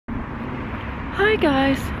Hi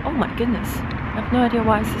guys! Oh my goodness, I have no idea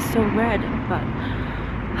why this is so red, but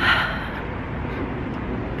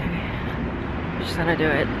okay, I'm just gonna do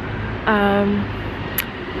it.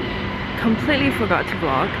 Completely forgot to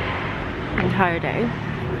vlog the entire day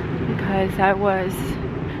because I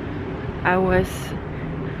was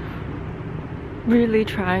really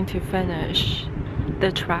trying to finish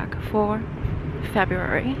the track for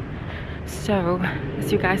February. So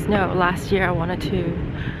as you guys know, last year I wanted to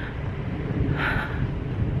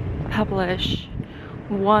publish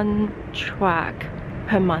one track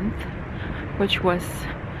per month, which was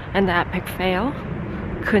an epic fail.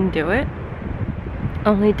 Couldn't do it.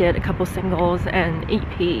 Only did a couple singles and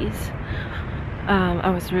EPs. I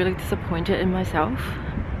was really disappointed in myself,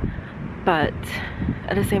 but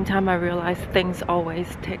at the same time I realized things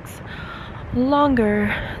always takes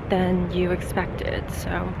longer than you expected,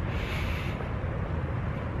 so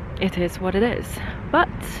it is what it is. But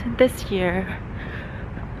this year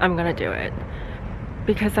I'm gonna do it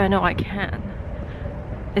because I know I can.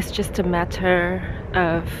 It's just a matter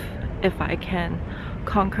of if I can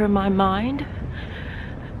conquer my mind,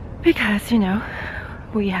 because you know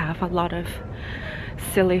we have a lot of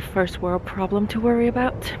silly first world problem to worry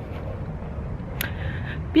about.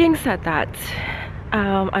 Being said that,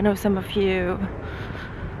 I know some of you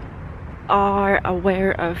are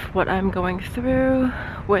aware of what I'm going through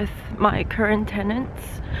with my current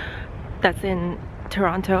tenants that's in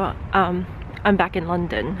Toronto. I'm back in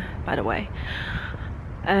London, by the way.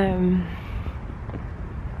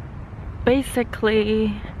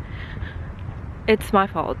 Basically, it's my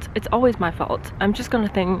fault. It's always my fault. I'm just gonna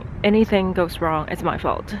think anything goes wrong, it's my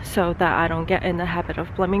fault, so that I don't get in the habit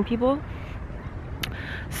of blaming people.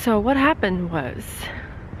 So what happened was,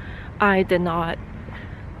 I did not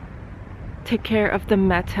take care of the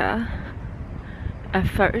matter at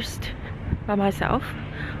first by myself.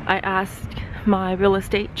 I asked my real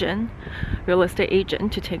estate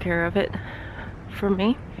agent to take care of it for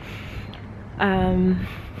me.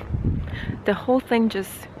 The whole thing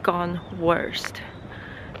just gone worse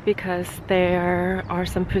because there are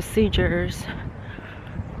some procedures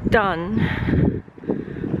done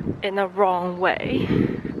in a wrong way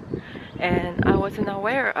and I wasn't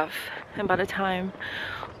aware of, and by the time,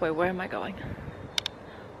 wait, where am I going?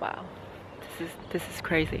 Wow, this is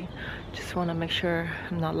crazy. Just want to make sure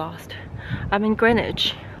I'm not lost. I'm in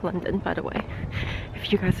Greenwich, London, by the way,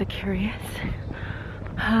 if you guys are curious.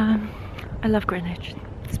 I love Greenwich,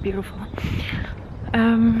 it's beautiful.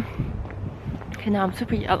 Okay, now I'm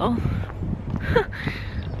super yellow.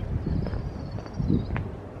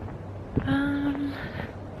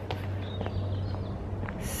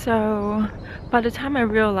 So by the time I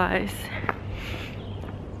realized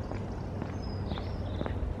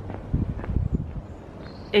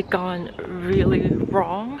it gone really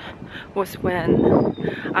wrong was when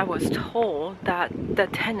I was told that the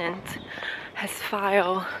tenant has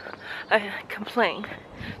filed a complaint.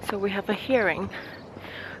 So we have a hearing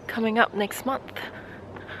coming up next month.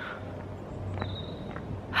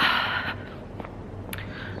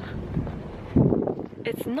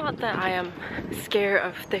 It's not that I am scared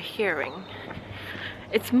of the hearing.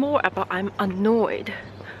 It's more about I'm annoyed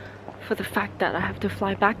for the fact that I have to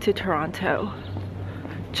fly back to Toronto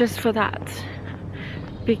just for that,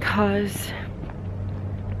 because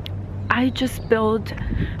I just built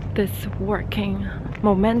this working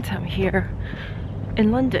momentum here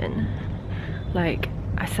in London. Like,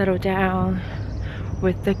 I settled down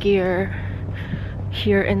with the gear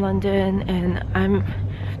here in London and I'm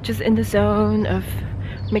just in the zone of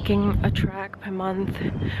making a track per month.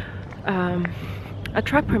 A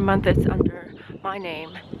track per month is under my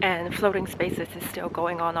name, and Floatingspaces is still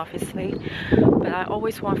going on, obviously, but I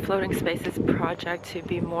always want Floatingspaces project to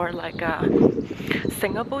be more like a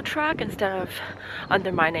singable track instead of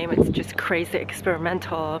under my name. It's just crazy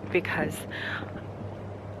experimental because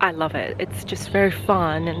I love it. It's just very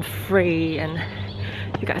fun and free, and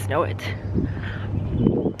you guys know it.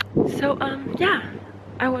 So yeah,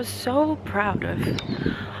 I was so proud of,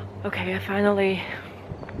 okay, I finally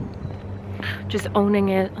just owning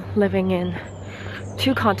it, living in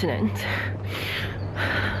 2 continents,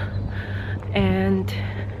 and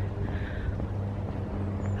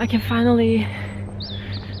I can finally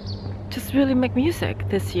just really make music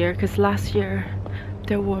this year, because last year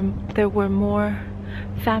there were more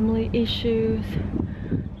family issues,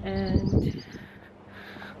 and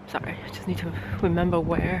sorry, I just need to remember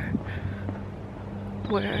where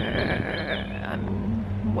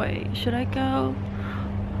wait, should I go?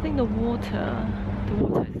 I think the water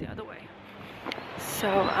is the other way. So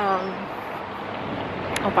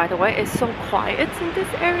Oh, by the way, it's so quiet in this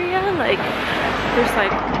area. Like, there's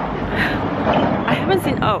like, I haven't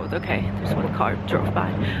seen, oh, okay, there's one car drove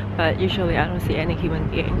by, but usually I don't see any human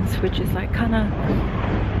beings, which is like kind of,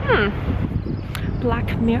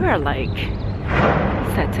 Black Mirror-like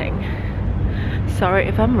setting. Sorry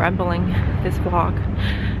if I'm rambling this vlog.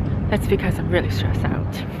 That's because I'm really stressed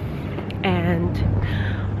out. And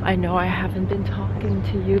I know I haven't been talking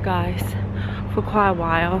to you guys for quite a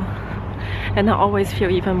while. And I always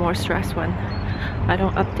feel even more stressed when I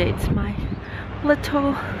don't update my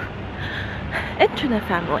little internet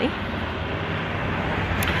family.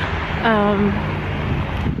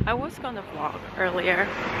 I was gonna vlog earlier,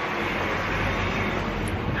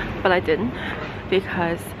 but I didn't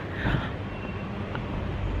because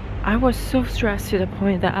I was so stressed to the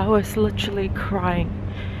point that I was literally crying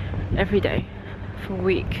every day for a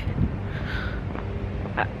week.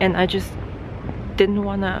 And I just didn't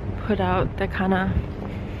want to put out that kind of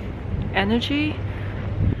energy.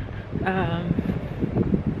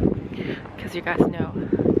 Because you guys know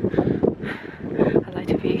I like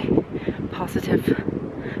to be positive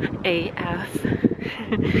AF.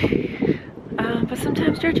 But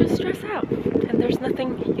sometimes you're just stressed out and there's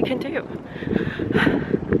nothing you can do.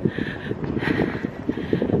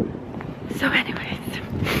 So anyways,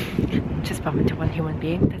 just bump into one human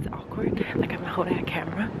being. That's awkward. Like I'm holding a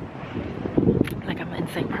camera. Like I'm an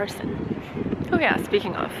insane person. Oh yeah,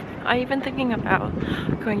 speaking of, I even thinking about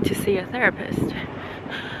going to see a therapist.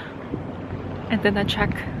 And then I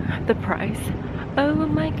check the price. Oh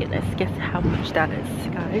my goodness, guess how much that is,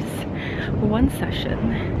 guys? One session.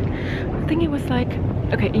 I think it was like,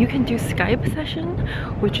 okay, you can do Skype session,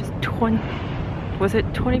 which is was it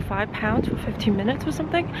 £25 for 15 minutes or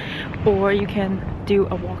something? Or you can do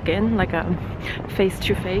a walk-in, like a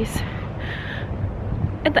face-to-face.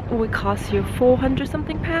 And that would cost you 400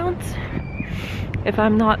 something pounds. If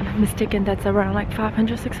I'm not mistaken, that's around like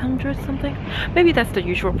 500, 600 something. Maybe that's the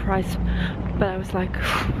usual price. But I was like,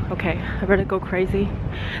 okay, I'd rather go crazy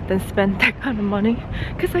than spend that kind of money.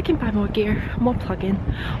 Because I can buy more gear, more plug-in,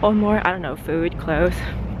 or more, I don't know, food, clothes.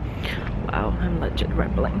 Wow, I'm legit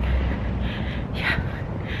rambling. Yeah,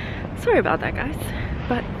 sorry about that, guys.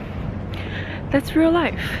 But that's real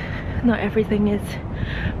life. Not everything is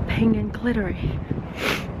pink and glittery.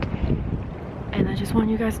 And I just want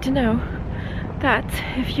you guys to know that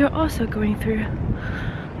if you're also going through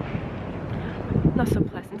not so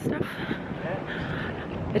pleasant stuff,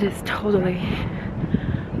 it is totally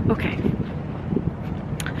okay.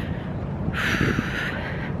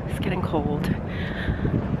 It's getting cold.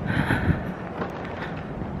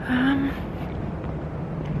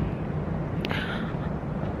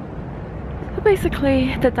 So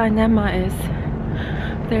basically the dilemma is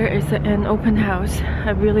there is an open house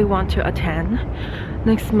I really want to attend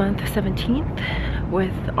next month 17th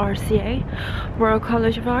with RCA, Royal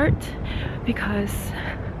College of Art, because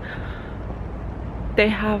they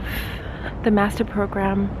have the master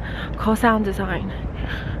program called sound design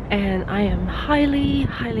and I am highly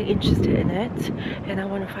interested in it and I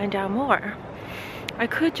want to find out more. I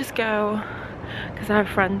could just go, because I have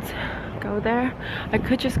friends go there, I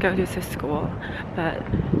could just go to the school, but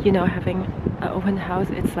you know, having an open house,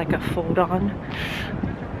 it's like a fold-on.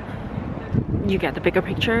 You get the bigger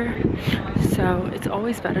picture, so it's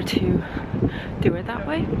always better to do it that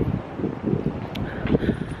way.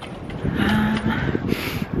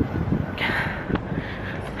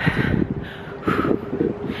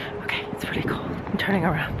 Okay, it's pretty cold. I'm turning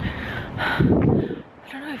around. I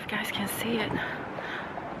don't know if you guys can see it,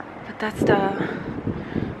 but that's the...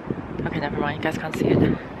 Okay, never mind, you guys can't see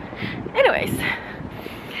it. Anyways.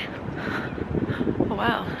 Oh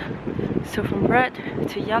wow. So from red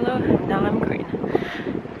to yellow, now I'm green.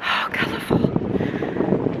 Oh, colorful.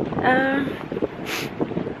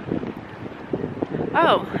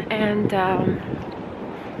 Oh, and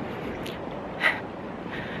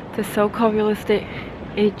the so-called real estate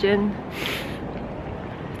agent,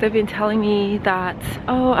 they've been telling me that,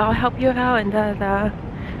 oh, I'll help you out and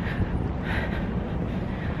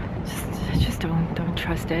just don't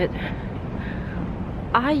trust it.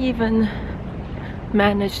 I even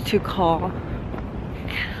managed to call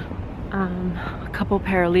a couple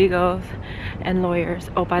paralegals and lawyers.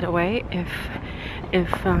 Oh, by the way, if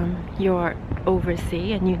you're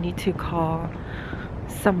overseas and you need to call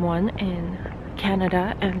someone in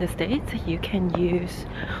Canada and the States, you can use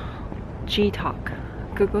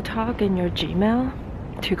Google Talk in your Gmail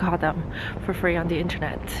to call them for free on the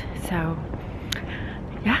internet. So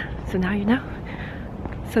yeah, so now you know.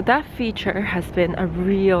 So that feature has been a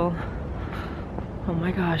real, oh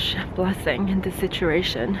my gosh, blessing in this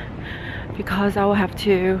situation, because I will have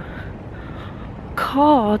to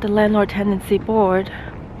call the Landlord Tenancy Board,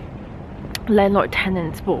 Landlord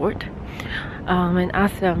Tenants Board, and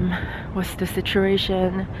ask them what's the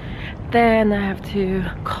situation. Then I have to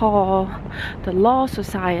call the Law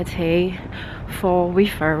Society for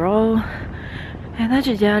referral, and that's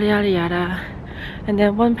just yada yada yada. And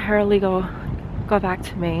then one paralegal got back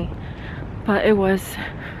to me, but it was,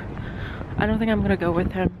 I don't think I'm gonna go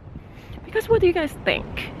with him. Because what do you guys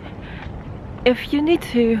think? If you need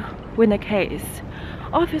to win a case,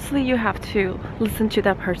 obviously you have to listen to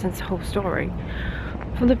that person's whole story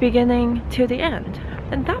from the beginning to the end.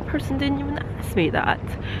 And that person didn't even ask me that.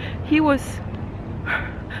 He was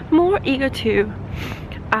more eager to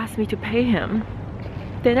ask me to pay him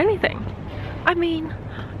than anything. I mean,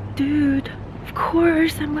 dude, of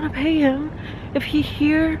course I'm gonna pay him if he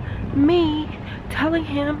hear me telling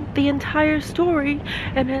him the entire story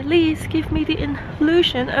and at least give me the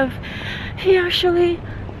illusion of he actually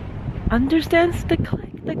understands the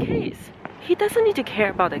case. He doesn't need to care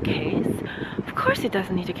about the case. Of course he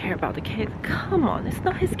doesn't need to care about the case. Come on, it's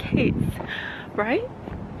not his case, right?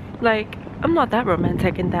 Like, I'm not that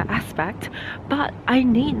romantic in that aspect, but I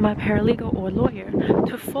need my paralegal or lawyer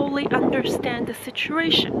to fully understand the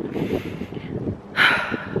situation.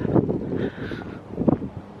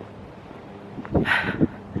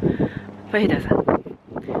 But he doesn't.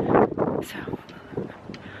 So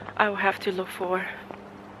I will have to look for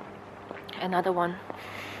another one.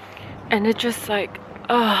 And it's just like,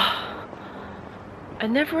 I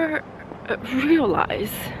never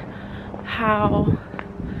realized how,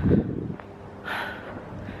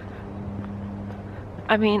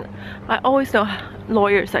 I mean, I always know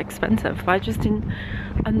lawyers are expensive, but I just didn't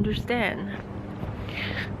understand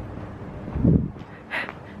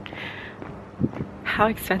how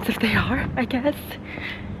expensive they are, I guess.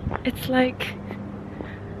 It's like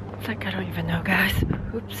I don't even know, guys.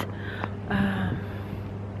 Oops.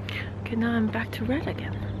 Okay, now I'm back to red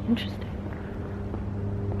again. Interesting.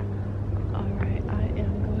 Alright, I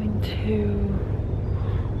am going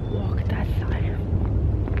to walk that side.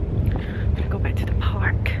 I'm gonna go back to the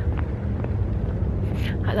park.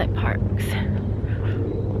 I like parks.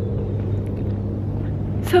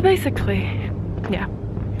 So basically, yeah.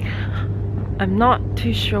 I'm not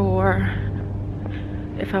too sure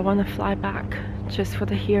if I want to fly back just for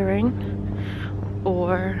the hearing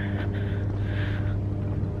or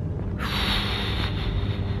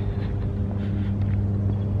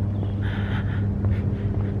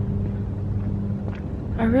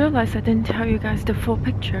I realized I didn't tell you guys the full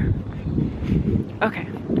picture. Okay,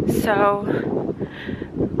 so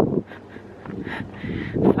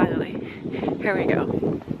finally, here we go.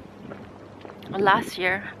 Last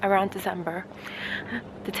year, around December,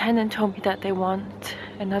 the tenant told me that they want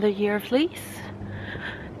another year of lease.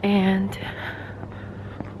 And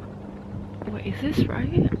wait, is this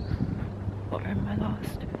right? Or am I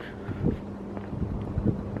lost?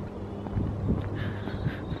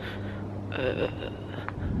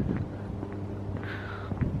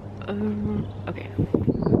 Okay.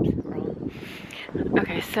 Oops, wrong.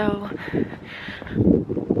 Okay, so,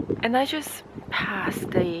 and I just passed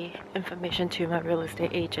the information to my real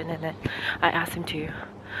estate agent, and then I asked him to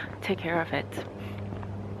take care of it.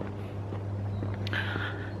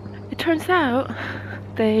 It turns out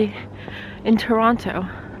in Toronto,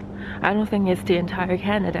 I don't think it's the entire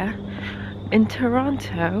Canada, in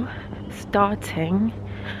Toronto, starting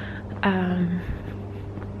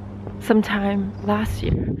sometime last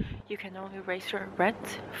year, you can only raise your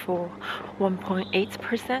rent for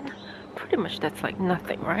 1.8%. Pretty much that's like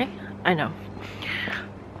nothing, right? I know.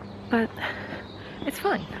 But it's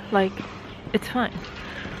fine. Like, it's fine.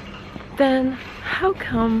 Then how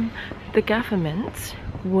come the government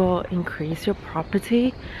will increase your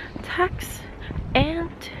property tax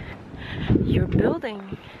and your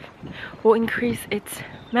building will increase its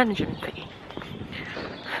management fee?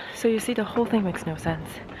 So you see, the whole thing makes no sense,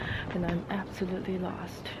 and I'm absolutely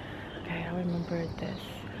lost. Okay, I remember this.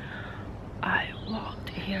 I walked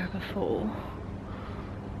here before.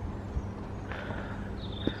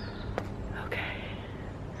 Okay,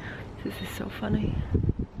 this is so funny.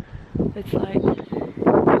 It's like,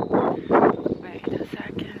 wait a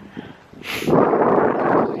second.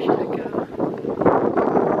 Where should I go?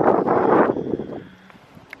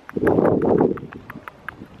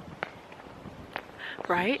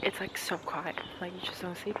 Right? It's like so quiet. Like, you just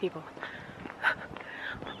don't see people.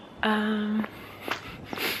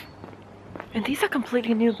 And these are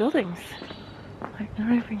completely new buildings. Like, I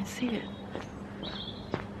don't even see it.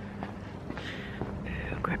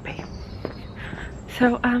 Ooh, grippy.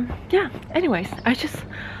 So, yeah, anyways, I just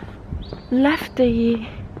left the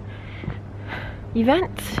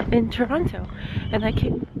event in Toronto and I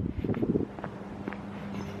came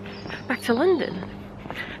back to London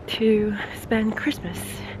to spend Christmas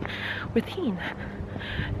with Heen.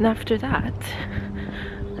 And after that,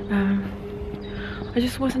 I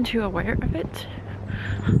just wasn't too aware of it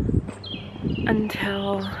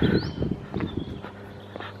until,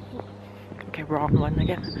 okay, wrong one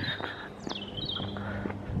again.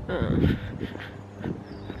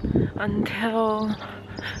 Until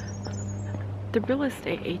the real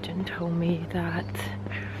estate agent told me that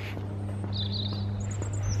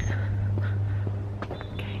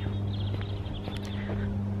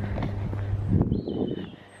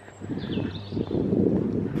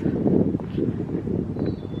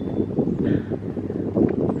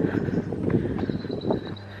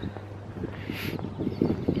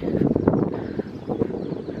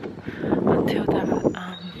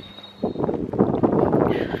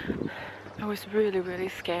I was really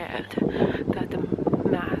scared that the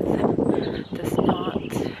math does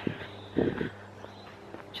not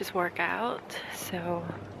just work out, so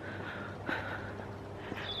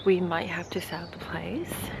we might have to sell the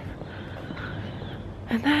place.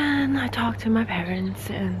 And then I talked to my parents,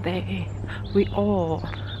 and we all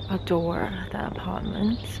adore the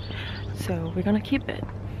apartment, so we're gonna keep it.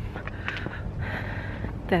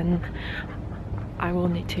 Then I will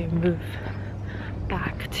need to move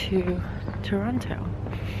back to Toronto.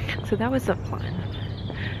 So that was the plan.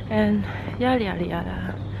 And yada yada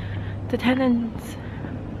yada. The tenants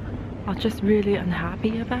are just really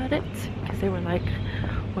unhappy about it because they were like,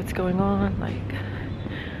 what's going on? Like,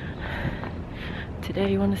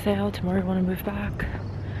 today you want to sell, tomorrow you want to move back.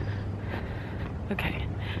 Okay,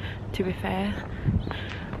 to be fair,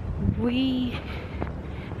 we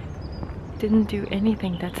didn't do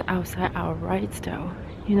anything that's outside our rights though,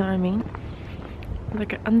 you know what I mean?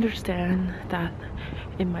 Like, I understand that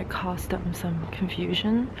it might cause them some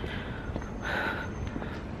confusion,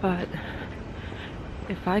 but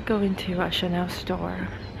if I go into a Chanel store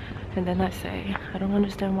and then I say, I don't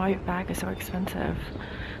understand why your bag is so expensive,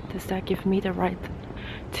 does that give me the right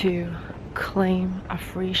to claim a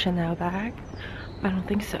free Chanel bag? I don't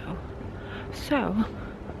think so. So,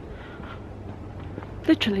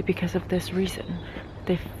 literally because of this reason,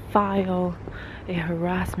 they file a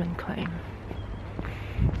harassment claim.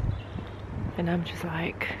 And I'm just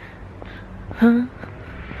like, huh?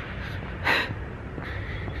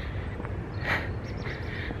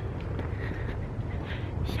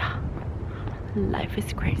 Yeah, life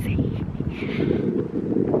is crazy.